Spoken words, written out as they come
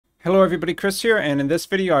Hello everybody, Chris here, and in this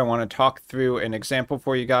video I want to talk through an example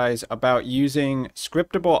for you guys about using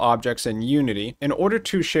scriptable objects in Unity in order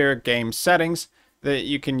to share game settings that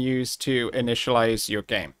you can use to initialize your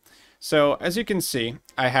game. So as you can see,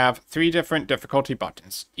 I have three different difficulty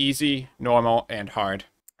buttons: easy, normal, and hard.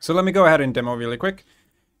 So let me go ahead and demo really quick.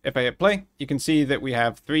 If I hit play, you can see that we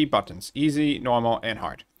have three buttons: easy, normal, and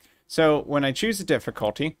hard. So when I choose a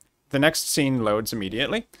difficulty, the next scene loads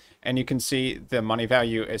immediately, and you can see the money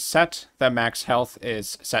value is set, the max health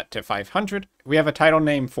is set to 500. We have a title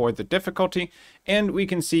name for the difficulty, and we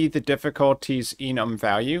can see the difficulty's enum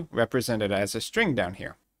value represented as a string down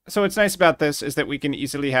here. So what's nice about this is that we can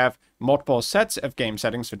easily have multiple sets of game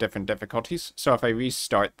settings for different difficulties. So if I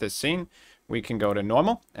restart this scene, we can go to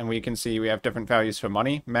normal, and we can see we have different values for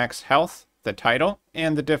money, max health, the title,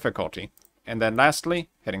 and the difficulty. And then lastly,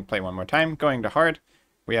 hitting play one more time, going to hard,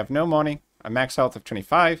 we have no money, a max health of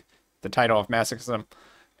 25, the title of masochism,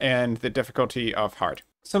 and the difficulty of hard.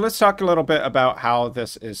 So let's talk a little bit about how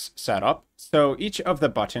this is set up. So each of the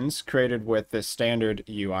buttons created with this standard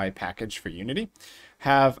UI package for Unity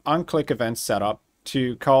have on-click events set up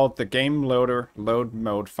to call the game loader load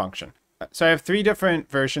mode function. So I have three different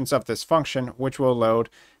versions of this function, which will load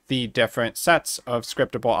the different sets of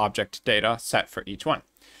scriptable object data set for each one.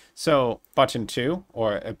 So button 2,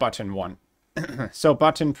 or button 1. So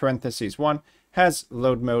button parentheses 1 has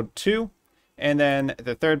load mode 2, and then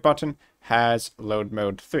the third button has load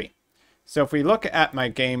mode 3. So if we look at my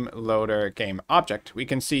game loader game object, we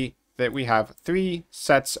can see that we have three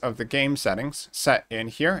sets of the game settings set in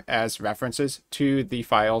here as references to the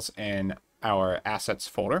files in our assets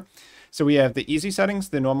folder. So we have the easy settings,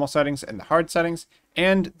 the normal settings, and the hard settings,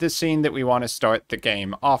 and the scene that we want to start the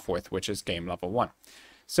game off with, which is game level 1.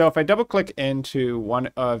 So if I double click into one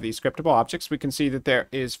of the scriptable objects, we can see that there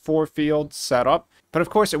is 4 fields set up. But of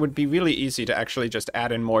course, it would be really easy to actually just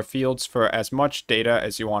add in more fields for as much data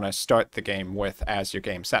as you want to start the game with as your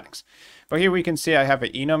game settings. But here we can see I have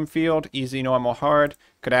an enum field, easy, normal, hard.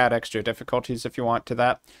 Could add extra difficulties if you want to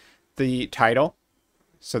that. The title,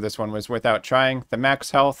 so this one was without trying, the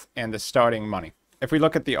max health, and the starting money. If we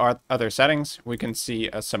look at the other settings, we can see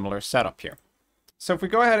a similar setup here. So if we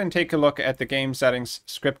go ahead and take a look at the game settings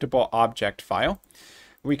scriptable object file,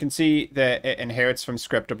 we can see that it inherits from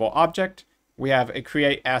scriptable object. We have a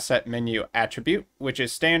create asset menu attribute, which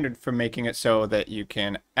is standard for making it so that you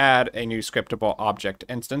can add a new scriptable object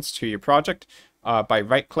instance to your project by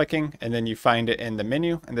right-clicking, and then you find it in the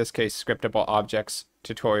menu, in this case scriptable objects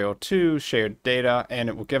tutorial 2 shared data, and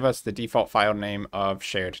it will give us the default file name of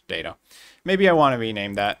shared data. Maybe I want to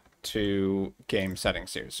rename that to game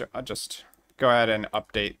settings here, so I'll just go ahead and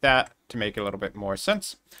update that to make a little bit more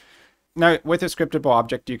sense. Now, with a scriptable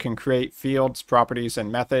object, you can create fields, properties,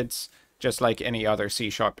 and methods just like any other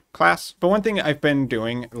C# class. But one thing I've been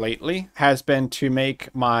doing lately has been to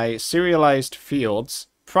make my serialized fields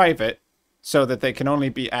private so that they can only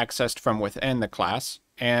be accessed from within the class.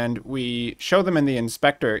 And we show them in the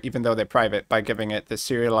inspector, even though they're private, by giving it the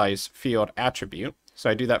serialize field attribute. So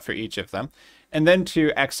I do that for each of them. And then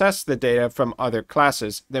to access the data from other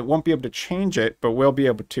classes that won't be able to change it, but will be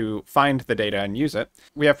able to find the data and use it,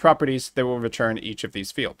 we have properties that will return each of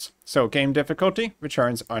these fields. So game difficulty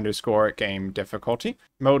returns underscore game difficulty.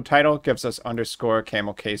 Mode title gives us underscore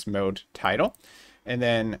camel case mode title. And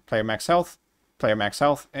then player max health,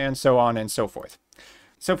 and so on and so forth.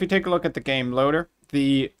 So if we take a look at the game loader,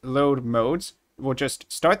 the load modes will just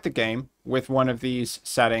start the game with one of these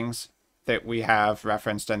settings that we have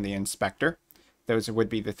referenced in the inspector. Those would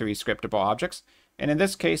be the three scriptable objects. And in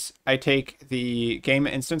this case, I take the game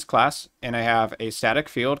instance class and I have a static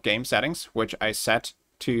field, game settings, which I set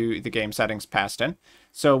to the game settings passed in.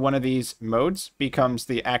 So one of these modes becomes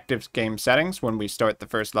the active game settings when we start the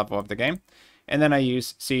first level of the game. And then I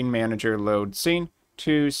use scene manager load scene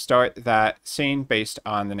to start that scene based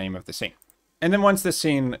on the name of the scene. And then once the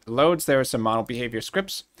scene loads, there are some model behavior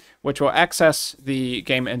scripts, which will access the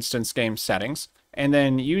game instance game settings and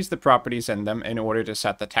then use the properties in them in order to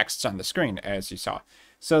set the texts on the screen, as you saw.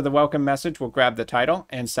 So the welcome message will grab the title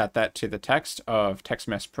and set that to the text of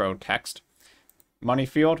TextMess Pro text. Money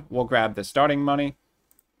field will grab the starting money.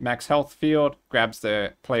 Max health field grabs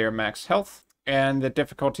the player max health. And the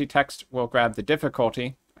difficulty text will grab the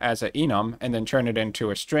difficulty as an enum and then turn it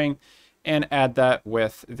into a string and add that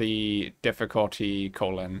with the difficulty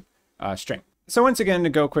colon string. So once again, to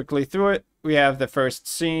go quickly through it, we have the first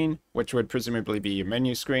scene, which would presumably be your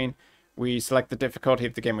menu screen. We select the difficulty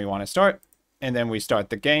of the game we want to start, and then we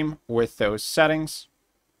start the game with those settings.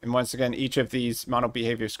 And once again, each of these model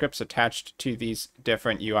behavior scripts attached to these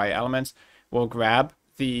different UI elements will grab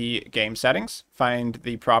the game settings, find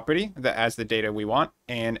the property that has the data we want,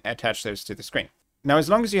 and attach those to the screen. Now, as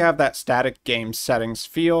long as you have that static game settings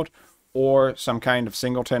field or some kind of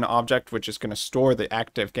singleton object, which is going to store the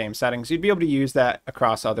active game settings, you'd be able to use that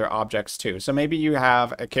across other objects too. So maybe you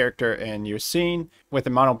have a character in your scene with a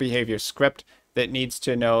mono behavior script that needs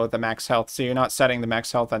to know the max health. So you're not setting the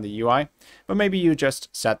max health on the UI, but maybe you just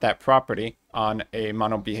set that property on a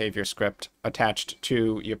mono behavior script attached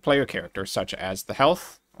to your player character, such as the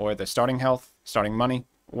health or the starting health, starting money,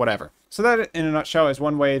 whatever. So that, in a nutshell, is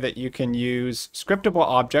one way that you can use scriptable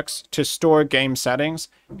objects to store game settings.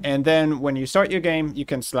 And then when you start your game, you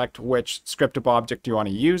can select which scriptable object you want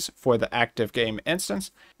to use for the active game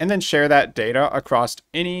instance, and then share that data across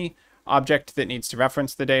any object that needs to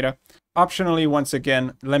reference the data. Optionally, once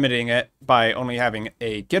again, limiting it by only having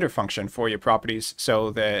a getter function for your properties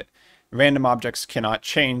so that random objects cannot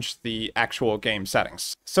change the actual game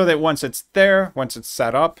settings. So that once it's there, once it's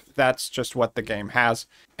set up, that's just what the game has.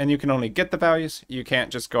 And you can only get the values. You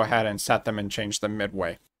can't just go ahead and set them and change them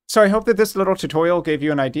midway. So I hope that this little tutorial gave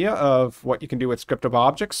you an idea of what you can do with scriptable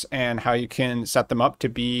objects and how you can set them up to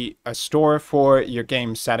be a store for your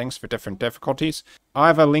game settings for different difficulties. I'll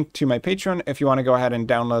have a link to my Patreon if you want to go ahead and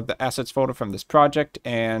download the assets folder from this project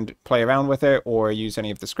and play around with it or use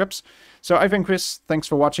any of the scripts. So I've been Chris, thanks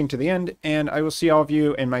for watching to the end, and I will see all of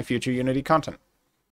you in my future Unity content.